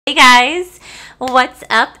Hey guys, what's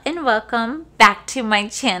up and welcome back to my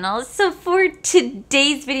channel. So for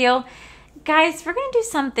today's video, guys, we're gonna do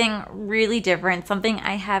something really different, something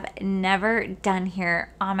I have never done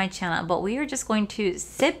here on my channel, but we are just going to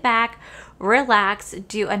sit back, relax,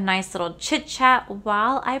 do a nice little chit chat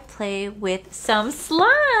while I play with some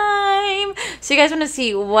slime. So you guys want to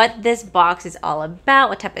see what this box is all about,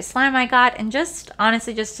 what type of slime I got, and just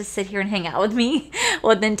honestly just to sit here and hang out with me,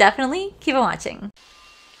 well then definitely keep on watching.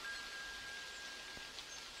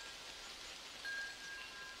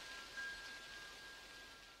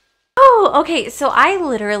 Okay, so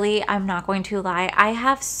I'm not going to lie, I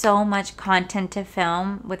have so much content to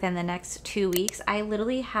film within the next 2 weeks. I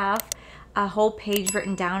literally have a whole page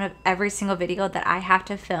written down of every single video that I have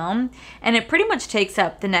to film, and it pretty much takes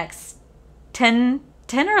up the next 10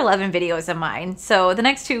 or 11 videos of mine. So the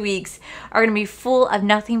next 2 weeks are gonna be full of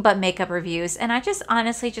nothing but makeup reviews, and I just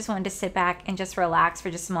honestly just wanted to sit back and just relax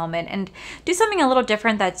for just a moment and do something a little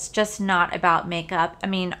different that's just not about makeup. I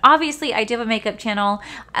mean, obviously I do have a makeup channel,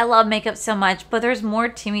 I love makeup so much, but there's more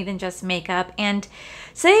to me than just makeup, and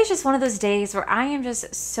today is just one of those days where I am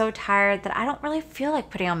just so tired that I don't really feel like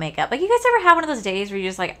putting on makeup. Like, you guys ever have one of those days where you're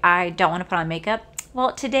just like, I don't want to put on makeup?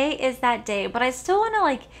 Well, today is that day, but I still want to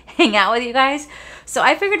like hang out with you guys. So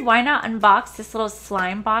I figured, why not unbox this little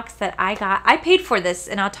slime box that I got. I paid for this,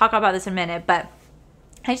 and I'll talk about this in a minute, but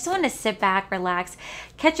I just wanted to sit back, relax,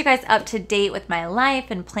 catch you guys up to date with my life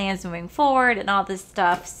and plans moving forward and all this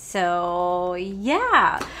stuff. So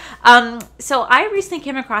yeah. So I recently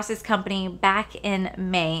came across this company back in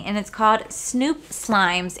May, and it's called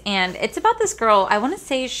Snoopslimes, and it's about this girl. I want to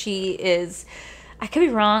say she is, I could be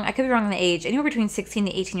wrong in the age, anywhere between 16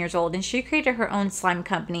 to 18 years old, and she created her own slime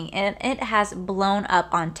company, and it has blown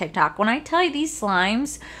up on TikTok. When I tell you these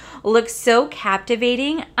slimes look so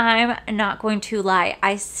captivating, I'm not going to lie.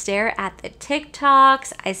 I stare at the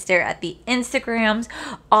TikToks, I stare at the Instagrams.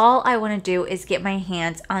 All I want to do is get my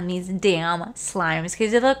hands on these damn slimes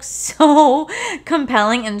because it looks so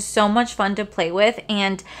compelling and so much fun to play with.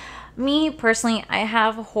 And me personally, I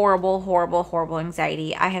have horrible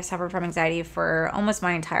anxiety. I have suffered from anxiety for almost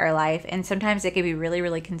my entire life, and sometimes it can be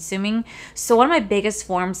really consuming. So one of my biggest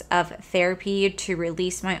forms of therapy to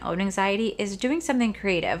release my own anxiety is doing something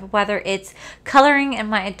creative, whether it's coloring in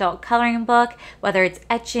my adult coloring book, whether it's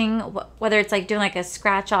etching, whether it's like doing like a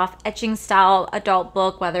scratch off etching style adult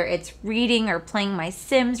book, whether it's reading or playing my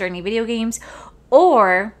Sims or any video games,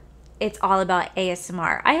 or it's all about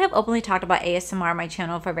ASMR. I have openly talked about ASMR on my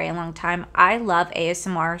channel for a very long time. I love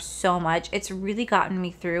ASMR so much. It's really gotten me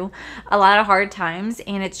through a lot of hard times,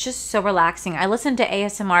 and it's just so relaxing. I listen to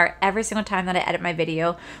ASMR every single time that I edit my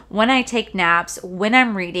video. When I take naps, when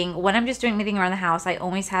I'm reading, when I'm just doing anything around the house, I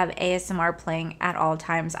always have ASMR playing at all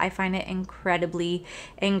times. I find it incredibly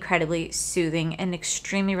soothing and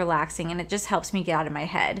extremely relaxing, and it just helps me get out of my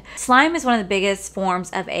head. Slime is one of the biggest forms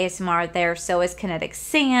of ASMR there, so is kinetic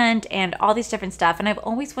sand and all these different stuff, and I've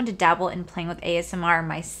always wanted to dabble in playing with ASMR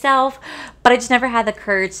myself, but I just never had the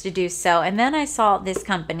courage to do so. And then I saw this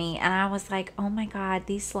company, and I was like, oh my god,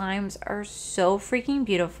 these slimes are so freaking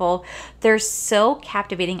beautiful. They're so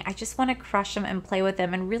captivating. I just want to crush them and play with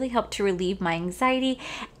them and really help to relieve my anxiety.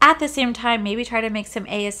 At the same time, maybe try to make some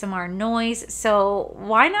ASMR noise. So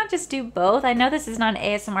why not just do both? I know this is not an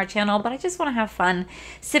ASMR channel, but I just want to have fun,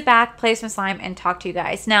 sit back, play some slime, and talk to you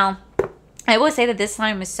guys. Now, I will say that this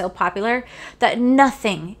slime is so popular that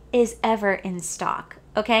nothing is ever in stock,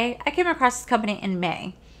 okay? I came across this company in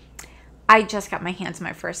May. I just got my hands on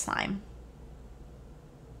my first slime.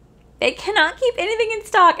 They cannot keep anything in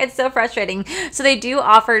stock. It's so frustrating. So they do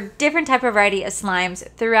offer different type of variety of slimes.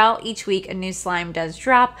 Throughout each week, a new slime does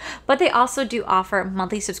drop, but they also do offer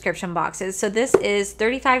monthly subscription boxes. So this is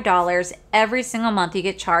 $35 every single month you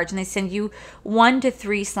get charged, and they send you 1 to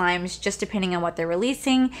 3 slimes just depending on what they're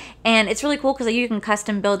releasing. And it's really cool because you can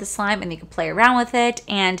custom build the slime and you can play around with it.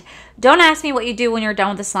 And don't ask me what you do when you're done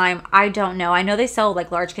with the slime. I don't know. I know they sell like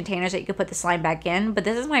large containers that you can put the slime back in, but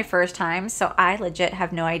this is my first time, so I legit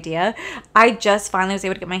have no idea. I just finally was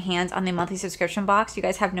able to get my hands on the monthly subscription box. You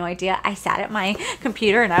guys have no idea. I sat at my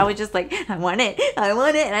computer and I was just like, I want it,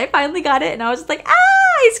 and I finally got it, and I was just like, ah!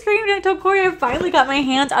 I screamed and I told Corey I finally got my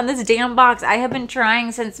hands on this damn box. I have been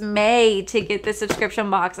trying since May to get the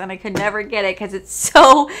subscription box, and I could never get it because it's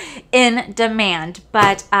so in demand.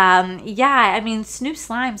 But yeah, I mean,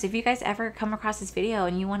 Snoopslimes, if you guys ever come across this video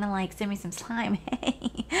and you want to like send me some slime,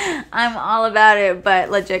 hey, I'm all about it.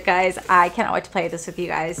 But legit, guys, I cannot wait to play this with you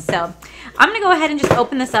guys. So I'm gonna go ahead and just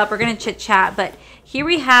open this up. We're gonna chit chat, but here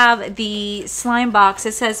we have the slime box.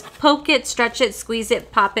 It says poke it, stretch it, squeeze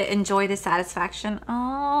it, pop it, enjoy the satisfaction.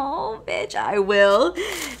 Oh bitch, I will.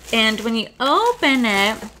 And when you open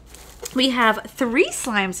it, we have 3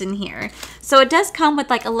 slimes in here. So it does come with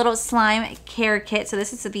like a little slime care kit. So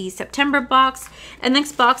this is the September box. And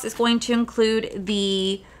next box is going to include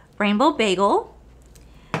the rainbow bagel,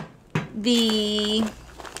 the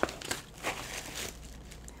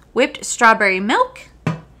whipped strawberry milk,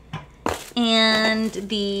 and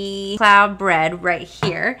the cloud bread right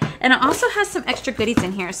here. And it also has some extra goodies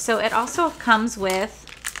in here. So it also comes with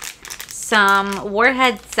some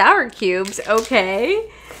Warhead sour cubes. Okay.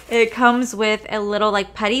 It comes with a little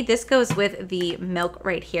like putty. This goes with the milk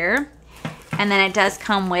right here. And then it does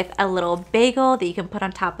come with a little bagel that you can put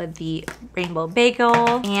on top of the rainbow bagel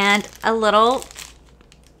and a little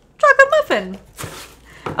chocolate muffin.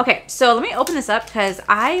 Okay, so let me open this up because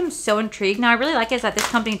I am so intrigued. Now, I really like is that this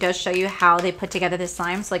company does show you how they put together the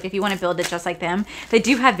slime. So like if you want to build it just like them, they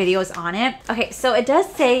do have videos on it. Okay, so it does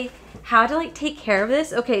say how to like take care of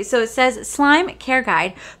this. Okay, so it says slime care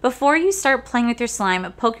guide. Before you start playing with your slime,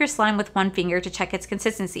 poke your slime with one finger to check its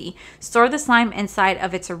consistency. Store the slime inside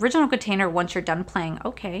of its original container once you're done playing.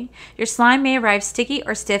 Okay. Your slime may arrive sticky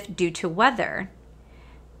or stiff due to weather.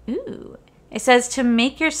 Ooh. It says to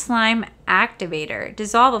make your slime activator,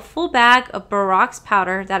 dissolve a full bag of borax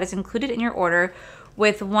powder that is included in your order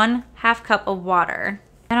with 1/2 cup of water.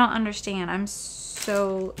 I don't understand. I'm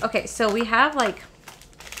so... Okay, so we have like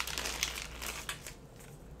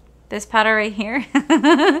this powder right here.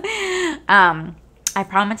 I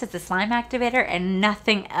promise it's a slime activator and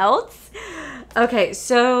nothing else. Okay,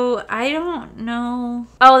 so I don't know.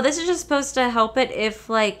 Oh, this is just supposed to help it if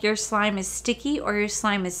like your slime is sticky or your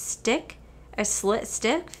slime is stiff. This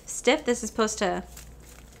is supposed to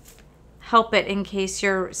help it in case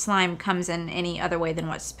your slime comes in any other way than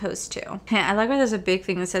what's supposed to. I like where there's a big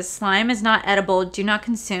thing that says slime is not edible, do not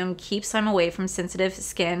consume, keep slime away from sensitive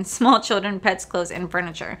skin, small children, pets, clothes, and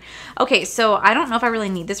furniture. Okay, so I don't know if I really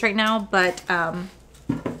need this right now, but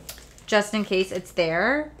just in case it's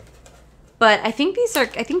there. But I think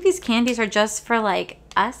these candies are just for like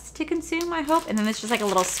us to consume, I hope. And then it's just like a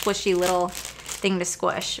little squishy little thing to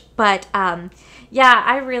squish. But yeah,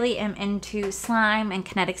 I really am into slime and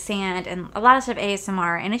kinetic sand and a lot of stuff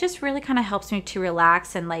ASMR, and it just really kind of helps me to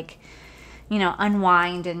relax and like, you know,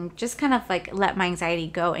 unwind and just kind of like let my anxiety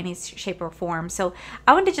go in any shape or form. So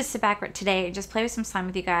I wanted to just sit back today and just play with some slime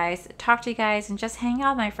with you guys, talk to you guys, and just hang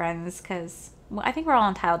out with my friends because, well, I think we're all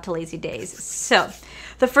entitled to lazy days. So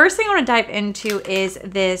the first thing I want to dive into is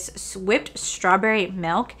this whipped strawberry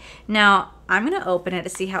milk. Now I'm going to open it to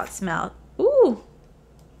see how it smells. Ooh.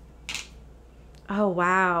 Oh,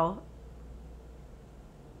 wow.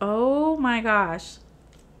 Oh my gosh.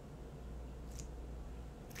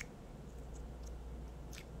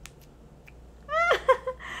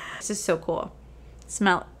 This is so cool.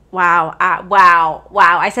 Smell. Wow. Wow.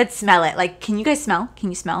 Wow. I said smell it. Like, can you guys smell? Can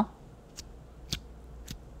you smell?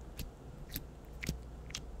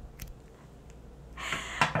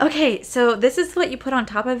 Okay, so this is what you put on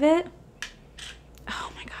top of it.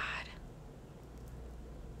 Oh my God.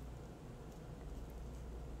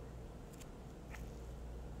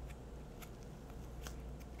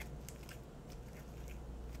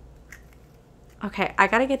 Okay, I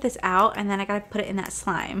gotta get this out and then I gotta put it in that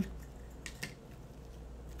slime.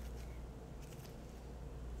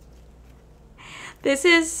 This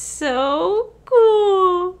is so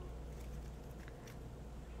cool.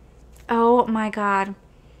 Oh my God.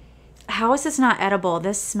 How is this not edible?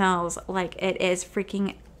 This smells like it is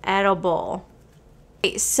freaking edible.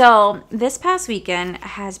 So this past weekend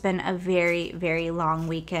has been a very, very long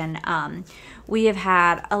weekend. We have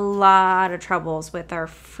had a lot of troubles with our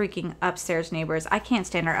freaking upstairs neighbors. I can't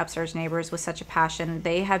stand our upstairs neighbors with such a passion.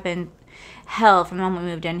 They have been hell from the moment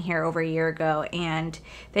we moved in here over a year ago, and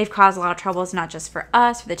they've caused a lot of troubles, not just for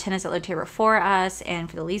us, for the tenants that lived here before us, and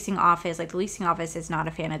for the leasing office. Like, the leasing office is not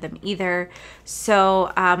a fan of them either.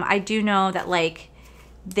 So I do know that, like,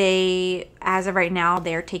 they, as of right now,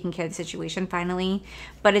 they're taking care of the situation finally,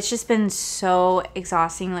 but it's just been so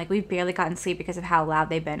exhausting. Like, we've barely gotten sleep because of how loud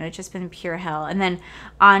they've been. It's just been pure hell. And then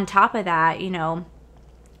on top of that, you know,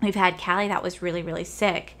 we've had Callie that was really, really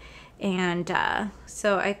sick. And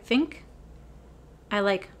so I think I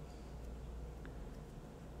like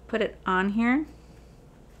put it on here.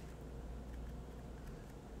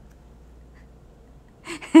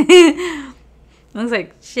 Looks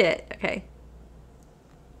like shit. Okay.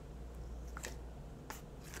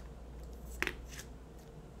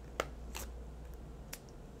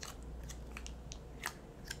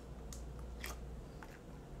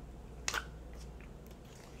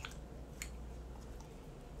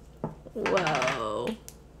 Whoa.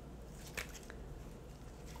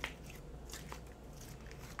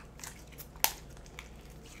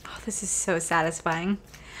 Oh, this is so satisfying.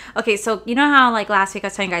 Okay, so you know how like last week I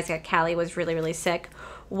was telling you guys that Callie was really, really sick?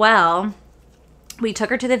 Well, we took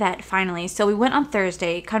her to the vet finally. So we went on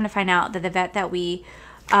Thursday. Come to find out that the vet that we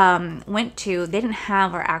went to, they didn't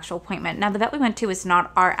have our actual appointment. Now, the vet we went to is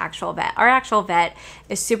not our actual vet. Our actual vet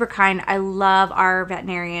is super kind. I love our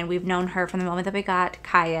veterinarian. We've known her from the moment that we got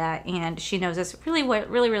Kaya, and she knows us really,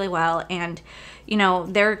 really well. And you know,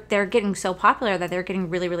 they're getting so popular that they're getting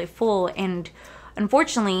really, really full. And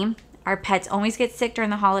unfortunately, our pets always get sick during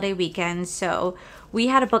the holiday weekend, so we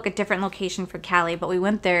had to book a different location for Callie, but we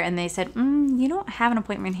went there and they said, you don't have an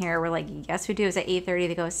appointment here. We're like, yes, we do. It's at 8:30.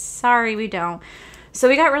 They go, sorry, we don't. So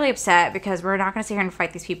we got really upset because we're not going to sit here and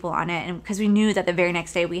fight these people on it. And because we knew that the very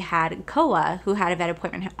next day we had Koa, who had a vet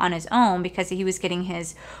appointment on his own because he was getting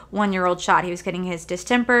his 1-year-old shot. He was getting his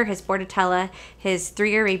distemper, his Bordetella, his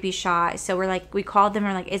 3-year rabies shot. So we're like, we called them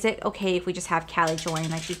and we're like, is it okay if we just have Callie join?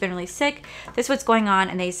 Like, she's been really sick. This is what's going on.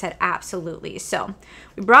 And they said, absolutely. So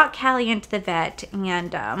we brought Callie into the vet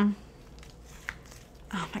and, oh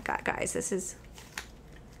my God, guys, this is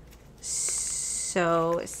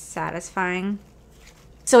so satisfying.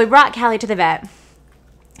 So we brought Callie to the vet,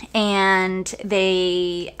 and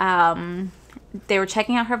they were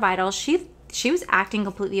checking out her vitals. She was acting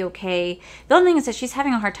completely okay. The only thing is that she's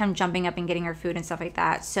having a hard time jumping up and getting her food and stuff like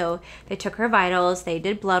that. So they took her vitals, they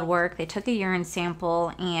did blood work, they took a urine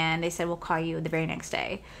sample, and they said, we'll call you the very next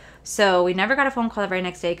day. So we never got a phone call the very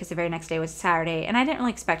next day because the very next day was Saturday. And I didn't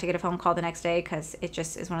really expect to get a phone call the next day because it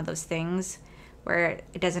just is one of those things where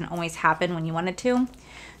it doesn't always happen when you want it to.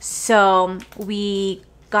 So we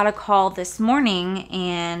got a call this morning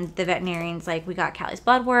and the veterinarian's like, we got Callie's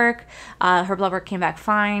blood work. Her blood work came back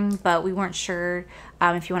fine, but we weren't sure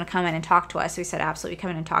if you want to come in and talk to us. So we said, absolutely, come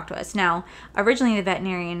in and talk to us. Now, originally the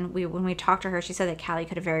veterinarian, when we talked to her, she said that Callie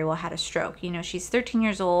could have very well had a stroke. You know, she's 13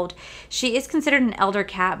 years old. She is considered an elder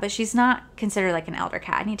cat, but she's not considered like an elder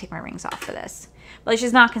cat. I need to take my rings off for this. But like,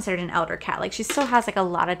 she's not considered an elder cat. Like, she still has like a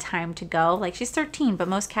lot of time to go. Like, she's 13, but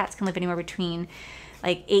most cats can live anywhere between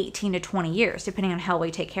like 18 to 20 years, depending on how we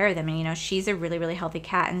take care of them. And, you know, she's a really, really healthy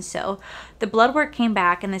cat. And so the blood work came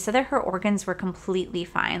back and they said that her organs were completely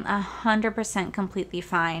fine, 100% completely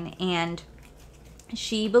fine. And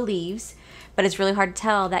she believes, but it's really hard to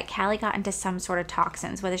tell, that Callie got into some sort of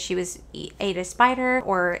toxins, whether she ate a spider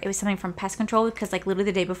or it was something from pest control, because like literally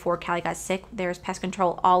the day before Callie got sick, there was pest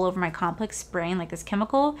control all over my complex spraying like this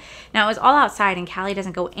chemical. Now it was all outside and Callie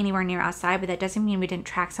doesn't go anywhere near outside, but that doesn't mean we didn't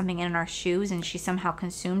track something in our shoes and she somehow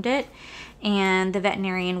consumed it. And the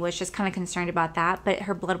veterinarian was just kind of concerned about that, but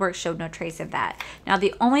her blood work showed no trace of that. Now,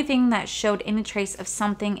 the only thing that showed any trace of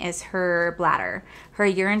something is her bladder. Her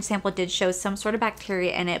urine sample did show some sort of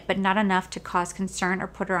bacteria in it, but not enough to cause concern or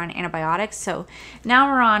put her on antibiotics. So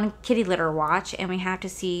now we're on kitty litter watch and we have to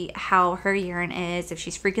see how her urine is, if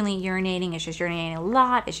she's frequently urinating, if she's urinating a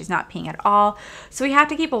lot, if she's not peeing at all. So we have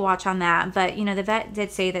to keep a watch on that. But, you know, the vet did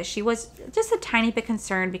say that she was just a tiny bit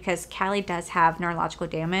concerned because Callie does have neurological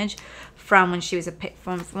damage from when she was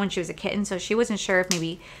a kitten. So she wasn't sure if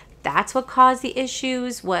maybe that's what caused the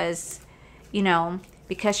issues, was, you know,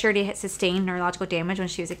 because she already had sustained neurological damage when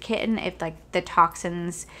she was a kitten, if like the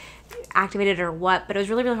toxins activated or what. But it was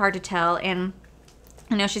really, really hard to tell. And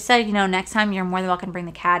you know, she said, you know, next time you're more than welcome to bring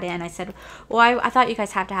the cat in. I said, well, I thought you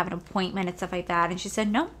guys have to have an appointment and stuff like that. And she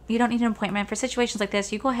said, no, you don't need an appointment. For situations like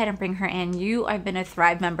this, you go ahead and bring her in. You have been a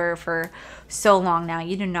Thrive member for so long now.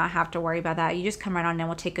 You do not have to worry about that. You just come right on and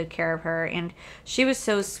we'll take good care of her. And she was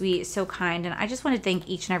so sweet, so kind. And I just want to thank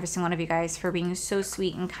each and every single one of you guys for being so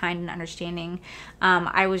sweet and kind and understanding.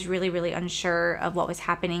 I was really, really unsure of what was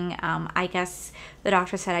happening. I guess the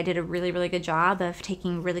doctor said I did a really, really good job of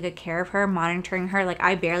taking really good care of her, monitoring her. Like,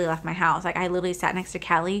 I barely left my house. Like, I literally sat next to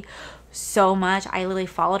Callie so much. I literally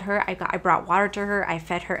followed her. I brought water to her. I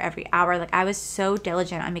fed her every hour. Like, I was so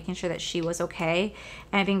diligent on making sure that she was okay.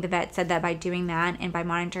 And I think the vet said that by doing that and by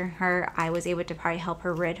monitoring her, I was able to probably help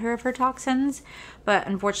her rid her of her toxins. But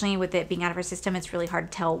unfortunately, with it being out of her system, it's really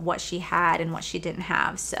hard to tell what she had and what she didn't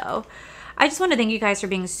have. So I just want to thank you guys for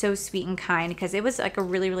being so sweet and kind, because it was like a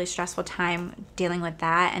really, really stressful time dealing with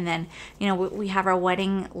that. And then, you know, we have our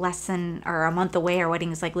wedding less than, or a month away. Our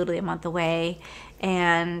wedding is like literally a month away.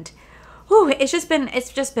 And whew, it's just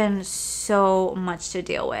been so much to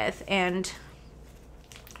deal with. And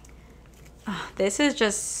this is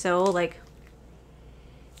just so like,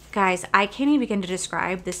 guys, I can't even begin to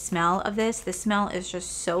describe the smell of this. The smell is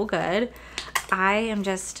just so good. I am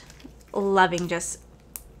just loving just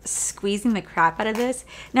squeezing the crap out of this.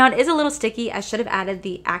 Now it is a little sticky. I should have added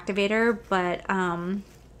the activator, but I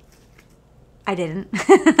didn't.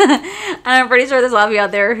 I'm pretty sure there's a lot of you out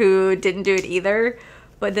there who didn't do it either,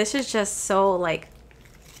 but this is just so like,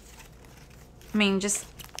 I mean, just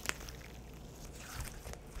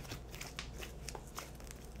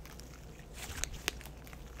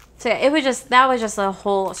So yeah, it was just, that was just a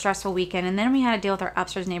whole stressful weekend. And then we had to deal with our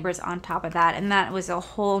upstairs neighbors on top of that. And that was a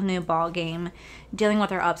whole new ball game, dealing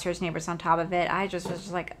with our upstairs neighbors on top of it. I just was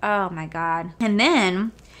just like, oh my God. And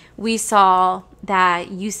then we saw that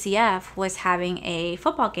UCF was having a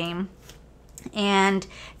football game. And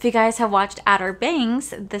if you guys have watched Outer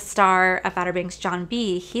Banks, the star of Outer Banks, John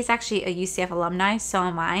B., he's actually a UCF alumni, so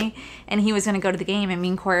am I. And he was going to go to the game, and me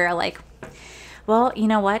and Corey are like, well, you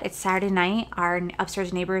know what? It's Saturday night. Our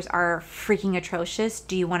upstairs neighbors are freaking atrocious.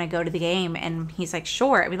 Do you want to go to the game? And he's like,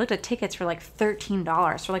 sure. And we looked at tickets for like $13.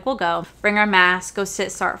 So we're like, we'll go. Bring our masks. Go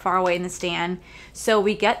sit far away in the stand. So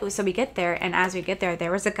we get there, and as we get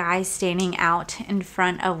there was a guy standing out in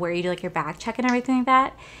front of where you do like your bag check and everything like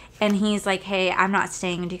that. And he's like, hey, I'm not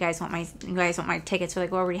staying. Do you guys want my tickets? We're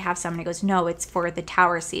like, well, we already have some. And he goes, no, it's for the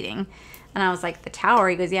tower seating. And I was like, the tower?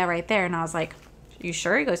 He goes, yeah, right there. And I was like, you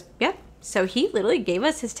sure? He goes, yep. Yeah. So he literally gave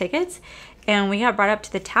us his tickets, and we got brought up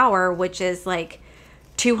to the tower, which is like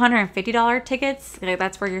 $250 tickets. Like,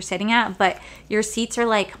 that's where you're sitting at, but your seats are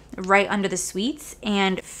like right under the suites,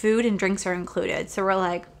 and food and drinks are included. So we're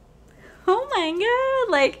like, oh my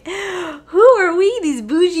God, like, who are we, these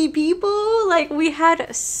bougie people? Like, we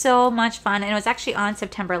had so much fun. And it was actually on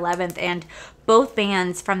September 11th, and both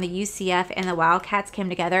bands from the UCF and the Wildcats came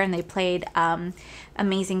together, and they played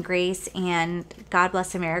Amazing Grace and God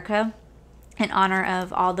Bless America in honor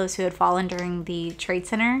of all those who had fallen during the Trade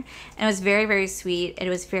Center. And it was very, very sweet. It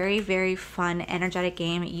was very, very fun, energetic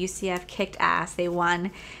game. UCF kicked ass. They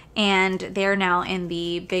won, and they're now in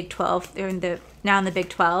the Big 12. They're now in the Big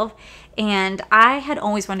 12. And I had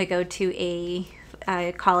always wanted to go to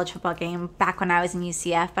a college football game back when I was in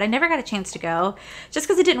UCF, but I never got a chance to go just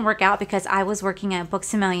because it didn't work out, because I was working at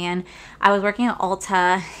Books A Million, I was working at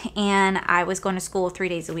Ulta, and I was going to school 3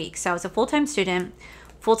 days a week. So I was a full-time student,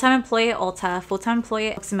 full-time employee at Ulta, full-time employee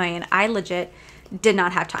at Books A Million. I legit did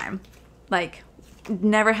not have time. Like,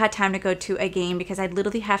 never had time to go to a game because I'd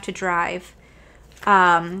literally have to drive.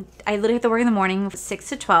 I literally have to work in the morning 6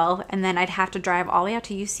 to 12, and then I'd have to drive all the way out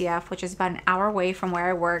to UCF, which is about an hour away from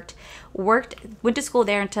where I went to school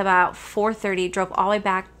there until about 4:30, drove all the way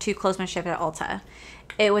back to close my shift at Ulta.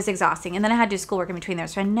 It was exhausting. And then I had to do schoolwork in between there,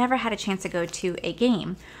 so I never had a chance to go to a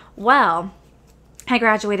game. Well, I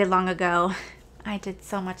graduated long ago. I did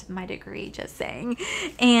so much with my degree, just saying.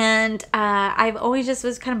 And I've always just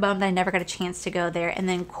was kind of bummed that I never got a chance to go there. And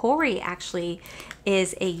then Corey actually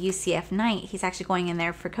is a UCF Knight. He's actually going in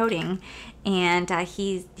there for coding. And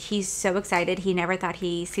he's so excited. He never thought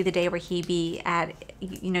he'd see the day where he'd be at,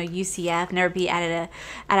 you know, UCF, never be at an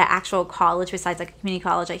actual college besides like a community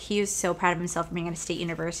college. Like, he was so proud of himself for being at a state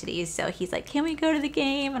university. So he's like, can we go to the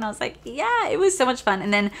game? And I was like, yeah, it was so much fun.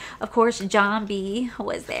 And then, of course, John B.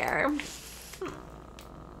 was there.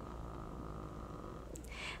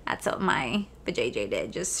 That's what my JJ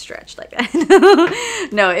did, just stretched like that.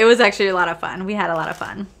 No, it was actually a lot of fun. We had a lot of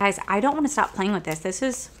fun. Guys, I don't want to stop playing with this. This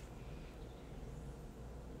is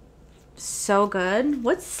so good.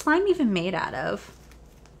 What's slime even made out of?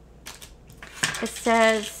 It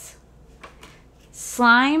says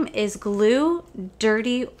slime is glue,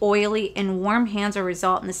 dirty, oily, and warm hands will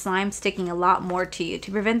result in the slime sticking a lot more to you.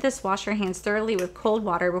 To prevent this, wash your hands thoroughly with cold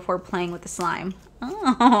water before playing with the slime.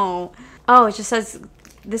 Oh, it just says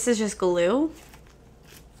this is just glue.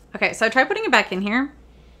 Okay, so I tried putting it back in here.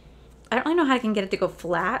 I don't really know how I can get it to go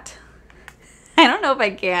flat. I don't know if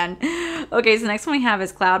I can. Okay, so the next one we have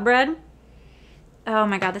is cloud bread. Oh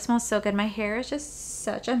my God, this smells so good. My hair is just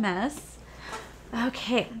such a mess.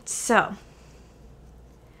 Okay, so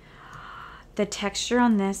the texture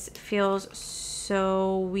on this feels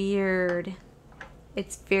so weird.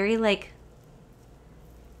 It's very like,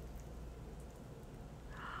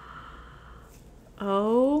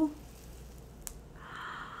 oh.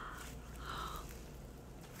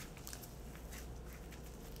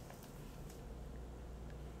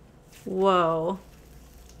 Whoa.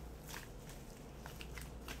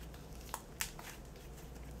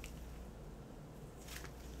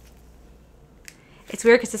 It's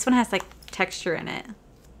weird because this one has like texture in it.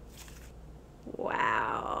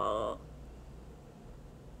 Wow.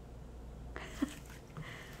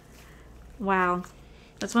 Wow.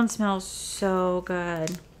 This one smells so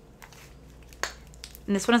good.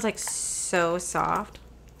 And this one is like so soft.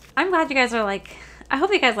 I'm glad you guys are like I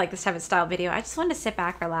hope you guys like this type of style video. I just wanted to sit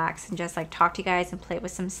back, relax, and just like talk to you guys and play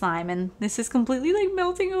with some slime. And this is completely like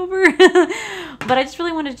melting over. But I just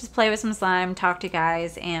really wanted to just play with some slime, talk to you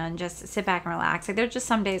guys, and just sit back and relax. Like there's just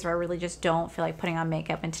some days where I really just don't feel like putting on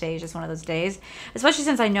makeup, and today is just one of those days. Especially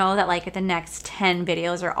since I know that like the next 10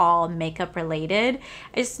 videos are all makeup related.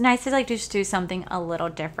 It's nice to like just do something a little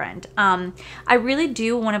different. I really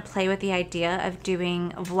do want to play with the idea of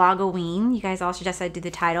doing Vlogoween. You guys all suggested I do the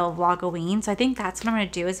title Vlogoween, so I think that's what I'm going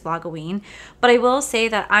to do is Vlogoween. But I will say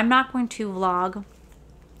that I'm not going to vlog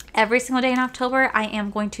every single day in October. I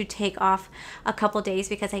am going to take off a couple days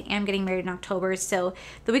because I am getting married in October. So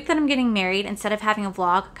the week that I'm getting married, instead of having a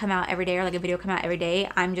vlog come out every day or like a video come out every day,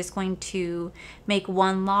 I'm just going to make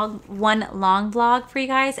one long vlog for you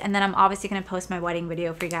guys, and then I'm obviously going to post my wedding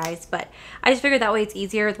video for you guys. But I just figured that way it's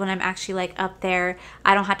easier when I'm actually like up there.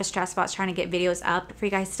 I don't have to stress about trying to get videos up for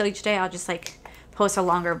you guys still each day. I'll just like post a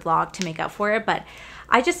longer vlog to make up for it. But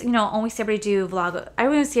I just, you know, always see everybody do vlog. I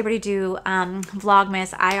always see everybody do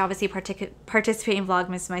Vlogmas. I obviously participate in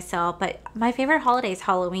Vlogmas myself, but my favorite holiday is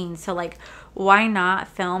Halloween. So like, why not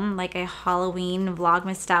film like a Halloween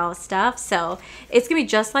Vlogmas style stuff? So it's gonna be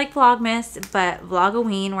just like Vlogmas, but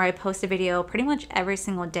Vlogoween, where I post a video pretty much every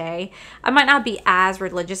single day. I might not be as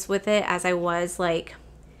religious with it as I was like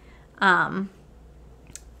Vlogmas,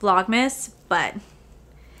 but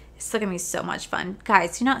it's still gonna be so much fun.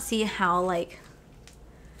 Guys, do you not see how like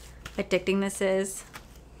addicting this is?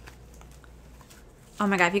 Oh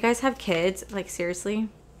my god, if you guys have kids, like seriously,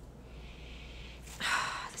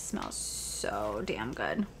 this smells so damn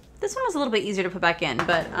good. This one was a little bit easier to put back in,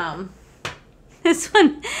 but this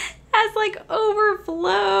one has like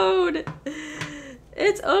overflowed.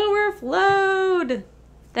 It's overflowed.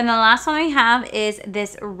 Then the last one we have is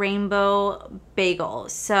this rainbow bagel.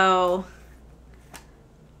 So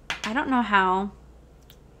I don't know how.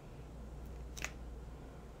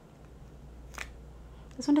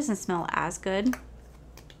 This one doesn't smell as good.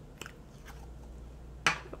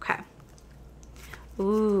 Okay.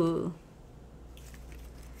 Ooh.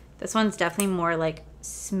 This one's definitely more like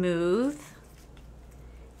smooth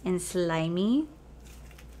and slimy.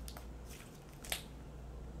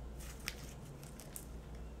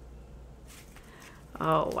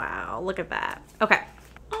 Oh, wow. Look at that. Okay.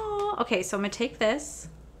 Oh, okay. So I'm going to take this.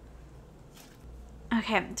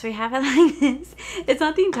 Okay, so we have it like this. It's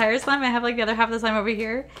not the entire slime. I have like the other half of the slime over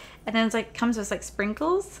here. And then it's like comes with like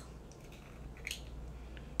sprinkles.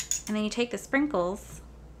 And then you take the sprinkles.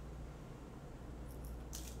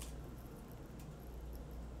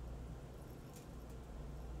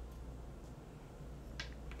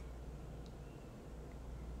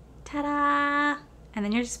 Ta-da! And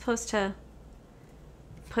then you're just supposed to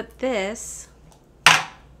put this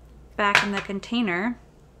back in the container.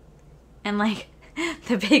 And like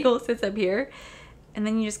the bagel sits up here, and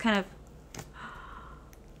then you just kind of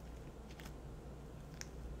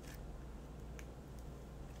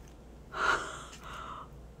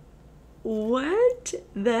what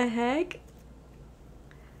the heck?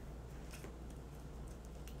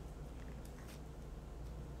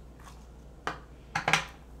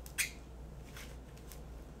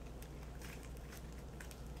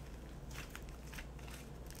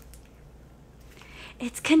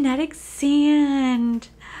 It's kinetic sand.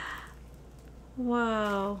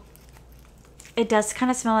 Whoa. It does kind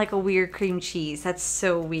of smell like a weird cream cheese. That's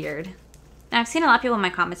so weird. Now, I've seen a lot of people in my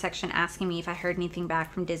comment section asking me if I heard anything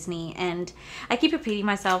back from Disney, and I keep repeating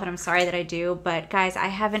myself, and I'm sorry that I do, but guys, I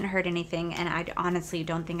haven't heard anything, and I honestly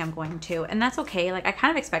don't think I'm going to, and that's okay. Like, I kind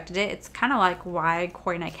of expected it. It's kind of like why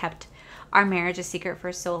Corey and I kept our marriage a secret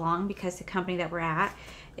for so long, because the company that we're at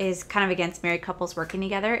is kind of against married couples working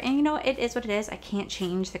together, and you know, it is what it is. I can't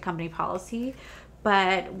change the company policy,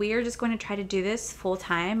 but we are just going to try to do this full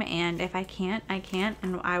time, and if I can't, I can't,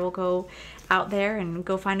 and I will go out there and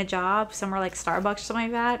go find a job somewhere like Starbucks or something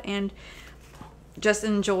like that, and just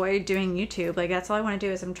enjoy doing YouTube. Like, that's all I want to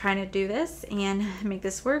do. Is I'm trying to do this and make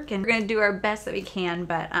this work, and we're going to do our best that we can.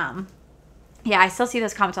 But yeah, I still see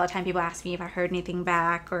those comments all the time. People ask me if I heard anything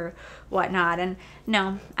back or whatnot, and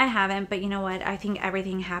no, I haven't. But you know what? I think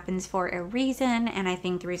everything happens for a reason, and I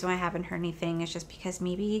think the reason why I haven't heard anything is just because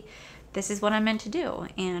maybe this is what I'm meant to do,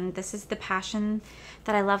 and this is the passion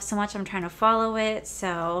that I love so much. I'm trying to follow it.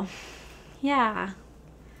 So yeah.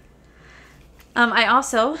 I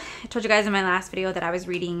also told you guys in my last video that I was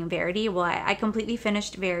reading Verity. Well, I completely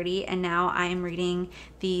finished Verity, and now I am reading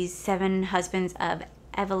these 7 Husbands of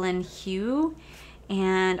Evelyn Hugh,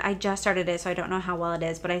 and I just started it, so I don't know how well it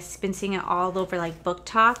is, but I've been seeing it all over like Book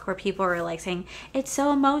Talk, where people are like saying it's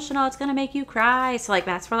so emotional, it's gonna make you cry. So like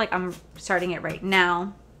that's where like I'm starting it right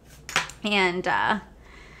now, and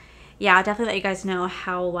yeah, I'll definitely let you guys know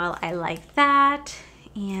how well I like that.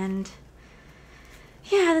 And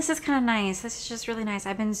yeah, this is kind of nice. This is just really nice.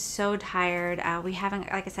 I've been so tired. We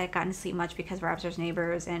haven't, like I said, gotten to sleep much because we're upstairs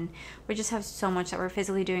neighbors, and we just have so much that we're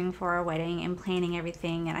physically doing for our wedding and planning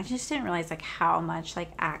everything. And I just didn't realize like how much like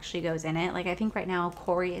actually goes in it. Like I think right now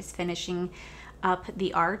Corey is finishing up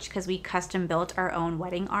the arch because we custom built our own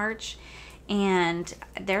wedding arch. And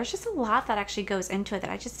there's just a lot that actually goes into it that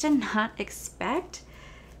I just did not expect.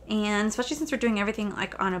 And especially since we're doing everything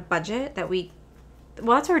like on a budget that we,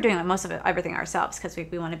 well, that's what we're doing like most of it, everything ourselves, because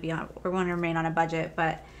we want to be on, we want to remain on a budget.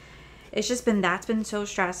 But it's just been, that's been so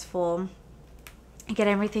stressful. Get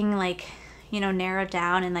everything like, you know, narrowed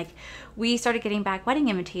down. And like we started getting back wedding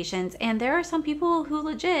invitations, and there are some people who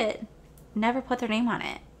legit never put their name on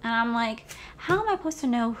it. And I'm like, how am I supposed to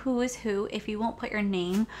know who is who if you won't put your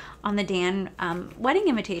name on the Dan wedding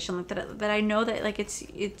invitation? Like that I know that like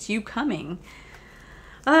it's you coming.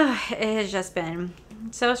 It has just been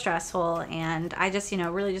so stressful, and I just, you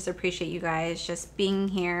know, really just appreciate you guys just being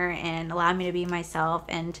here and allowing me to be myself.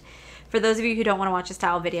 And for those of you who don't want to watch a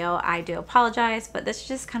style video, I do apologize, but this is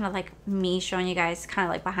just kind of like me showing you guys kind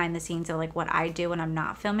of like behind the scenes of like what I do when I'm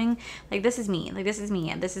not filming. Like this is me, like this is me,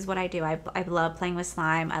 and this is what I do. I love playing with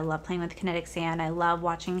slime. I love playing with kinetic sand. I love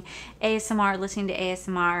watching ASMR, listening to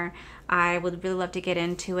ASMR. I would really love to get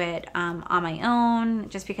into it on my own,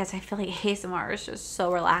 just because I feel like ASMR is just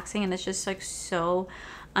so relaxing, and it's just like so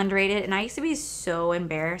underrated. And I used to be so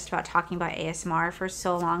embarrassed about talking about ASMR for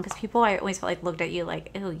so long, because people, I always felt like looked at you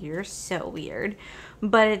like, oh, you're so weird.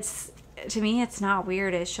 But it's, to me, it's not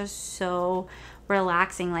weird. It's just so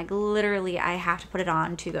relaxing. Like literally I have to put it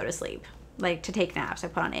on to go to sleep, like to take naps. I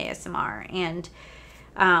put on ASMR, and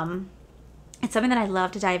it's something that I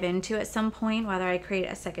love to dive into at some point, whether I create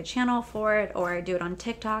a second channel for it or I do it on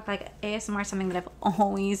TikTok. Like ASMR is something that I've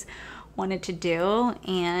always wanted to do.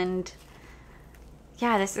 And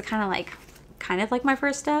yeah, this is kind of like my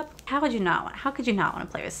first step. How could you not want to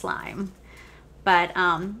play with slime? But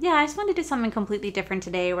yeah, I just wanted to do something completely different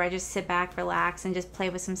today, where I just sit back, relax, and just play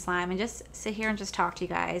with some slime and just sit here and just talk to you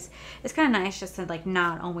guys. It's kind of nice just to like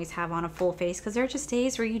not always have on a full face, because there are just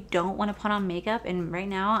days where you don't want to put on makeup, and right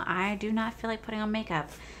now I do not feel like putting on makeup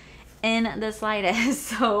in the slightest.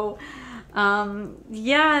 So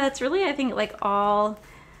yeah, that's really, I think, like all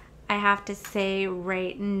I have to say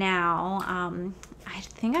right now. I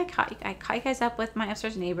think I caught you guys up with my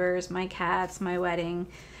upstairs neighbors, my cats, my wedding,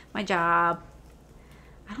 my job.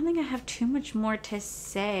 I don't think I have too much more to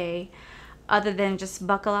say other than just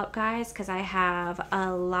buckle up, guys, because I have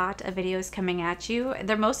a lot of videos coming at you.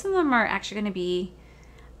 Most of them are actually going to be,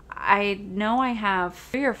 I know I have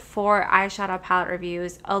 3 or 4 eyeshadow palette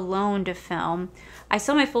reviews alone to film. I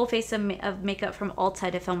still have my full face of makeup from Ulta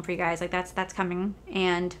to film for you guys. Like that's coming.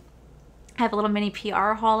 And I have a little mini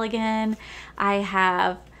PR haul again. I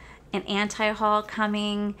have an anti-haul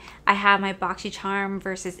coming. I have my BoxyCharm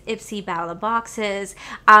versus Ipsy Battle of Boxes.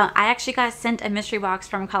 I actually got sent a mystery box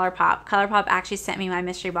from ColourPop. ColourPop actually sent me my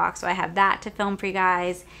mystery box, so I have that to film for you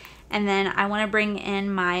guys. And then I want to bring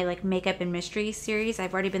in my like makeup and mystery series.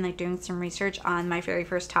 I've already been like doing some research on my very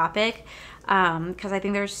first topic, because I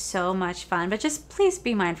think there's so much fun. But just please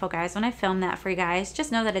be mindful, guys, when I film that for you guys.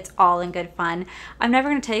 Just know that it's all in good fun. I'm never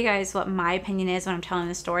going to tell you guys what my opinion is when I'm telling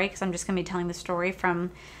the story, because I'm just going to be telling the story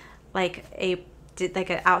from like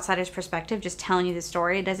an outsider's perspective, just telling you the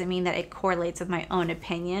story. It doesn't mean that it correlates with my own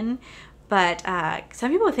opinion, but some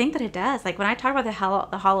people think that it does. Like when I talk about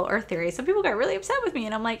the hollow earth theory, some people got really upset with me,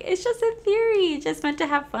 and I'm like, it's just a theory, just meant to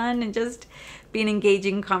have fun and just be an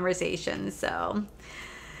engaging conversation. So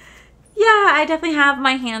yeah, I definitely have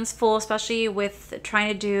my hands full, especially with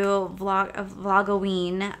trying to do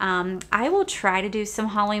vlogoween. I will try to do some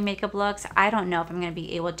Halloween makeup looks. I don't know if I'm going to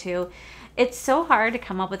be able to. It's so hard to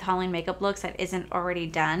come up with Halloween makeup looks that isn't already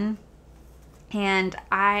done. And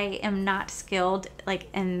I am not skilled like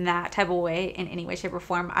in that type of way in any way, shape, or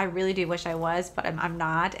form. I really do wish I was, but I'm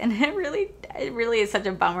not. And it really is such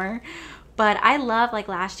a bummer. But I love, like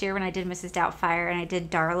last year when I did Mrs. Doubtfire and I did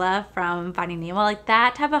Darla from Finding Nemo, like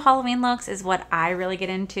that type of Halloween looks is what I really get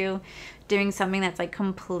into. Doing something that's like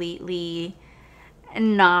completely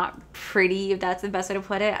not pretty, if that's the best way to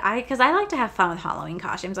put it. Because I like to have fun with Halloween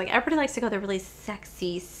costumes. Like everybody likes to go the really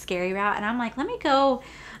sexy, scary route, and I'm like, let me go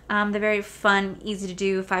the very fun, easy to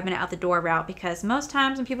do, 5-minute out the door route, because most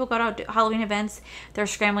times when people go to Halloween events, they're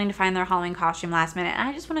scrambling to find their Halloween costume last minute, and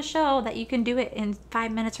I just want to show that you can do it in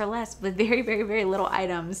 5 minutes or less with very, very, very little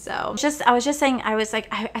items. So I was just saying, I was like,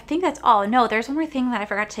 I think that's all. No, there's one more thing that I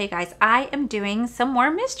forgot to tell you guys. I am doing some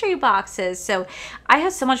more mystery boxes. So I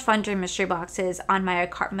have so much fun doing mystery boxes on on my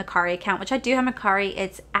Macari account, which I do have Macari.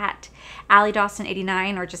 It's at Allie Dawson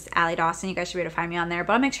 89 or just Allie Dawson. You guys should be able to find me on there,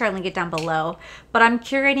 but I'll make sure I link it down below. But I'm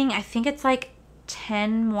curating, I think it's like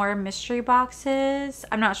 10 more mystery boxes.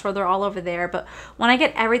 I'm not sure, they're all over there, but when I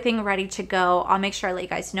get everything ready to go, I'll make sure I let you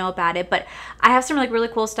guys know about it. But I have some like really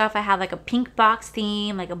cool stuff. I have like a pink box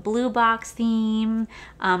theme, like a blue box theme,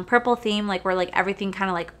 purple theme, like where like everything kind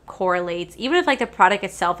of like correlates, even if like the product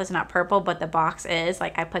itself is not purple but the box is,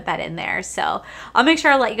 like I put that in there. So I'll make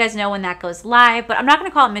sure I'll let you guys know when that goes live, but I'm not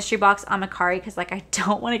gonna call it mystery box on Macari because like I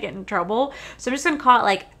don't want to get in trouble. So I'm just gonna call it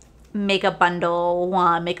like make a bundle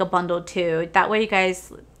 1, make a bundle 2. That way you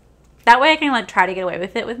guys, that way I can like try to get away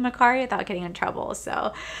with it with Macari without getting in trouble.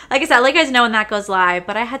 So like I said, I'll let you guys know when that goes live.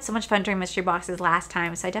 But I had so much fun doing mystery boxes last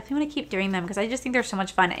time, so I definitely want to keep doing them because I just think they're so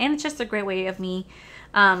much fun, and it's just a great way of me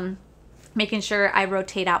making sure I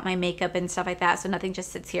rotate out my makeup and stuff like that, so nothing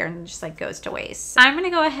just sits here and just like goes to waste. I'm gonna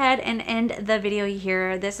go ahead and end the video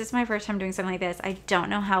here. This is my first time doing something like this. I don't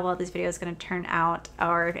know how well this video is gonna turn out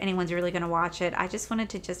or if anyone's really gonna watch it. I just wanted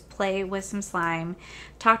to just play with some slime,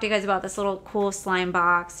 talk to you guys about this little cool slime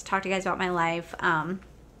box, talk to you guys about my life.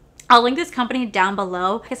 I'll link this company down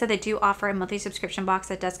below. Like I said, they do offer a monthly subscription box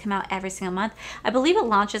that does come out every single month. I believe it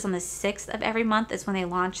launches on the 6th of every month is when they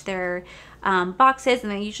launch their boxes,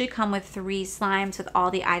 and they usually come with 3 slimes with all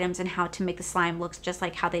the items and how to make the slime looks just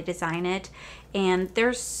like how they design it. And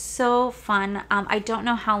they're so fun. I don't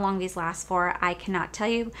know how long these last for. I cannot tell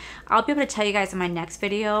you. I'll be able to tell you guys in my next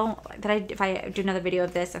video that if I do another video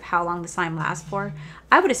of this of how long the slime lasts for.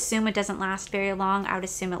 I would assume it doesn't last very long. I would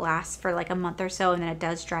assume it lasts for like a month or so, and then it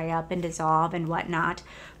does dry up and dissolve and whatnot.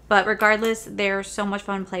 But regardless, they're so much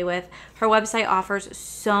fun to play with. Her website offers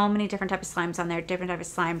so many different types of slimes on there, different types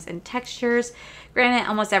of slimes and textures. Granted,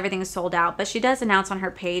 almost everything is sold out, but she does announce on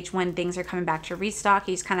her page when things are coming back to restock.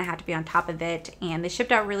 You just kind of have to be on top of it. And they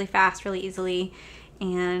shipped out really fast, really easily.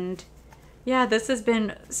 And yeah, this has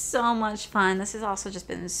been so much fun. This has also just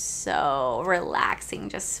been so relaxing,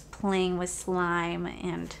 just playing with slime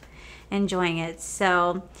and enjoying it.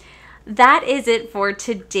 So that is it for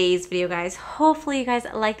today's video, guys. Hopefully you guys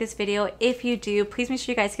like this video. If you do, please make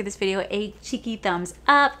sure you guys give this video a cheeky thumbs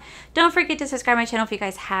up. Don't forget to subscribe to my channel if you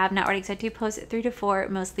guys have not already, because I do post 3 to 4,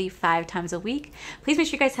 mostly 5 times a week. Please make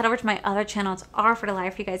sure you guys head over to my other channel. It's R for the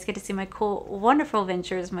Life. You guys get to see my cool, wonderful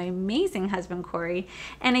adventures, my amazing husband, Corey.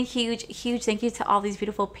 And a huge, huge thank you to all these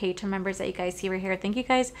beautiful Patreon members that you guys see right here. Thank you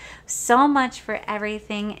guys so much for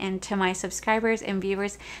everything. And to my subscribers and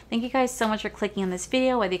viewers, thank you guys so much for clicking on this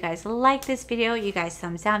video. Whether you guys like this video, you guys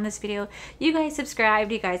thumbs down this video, you guys subscribed,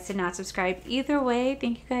 you guys did not subscribe, either way,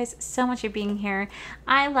 thank you guys so much for being here.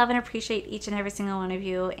 I love and appreciate each and every single one of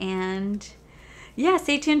you. And yeah,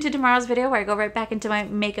 stay tuned to tomorrow's video where I go right back into my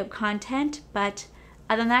makeup content. But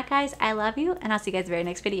other than that, guys, I love you, and I'll see you guys in the very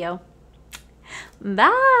next video.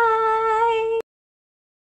 Bye.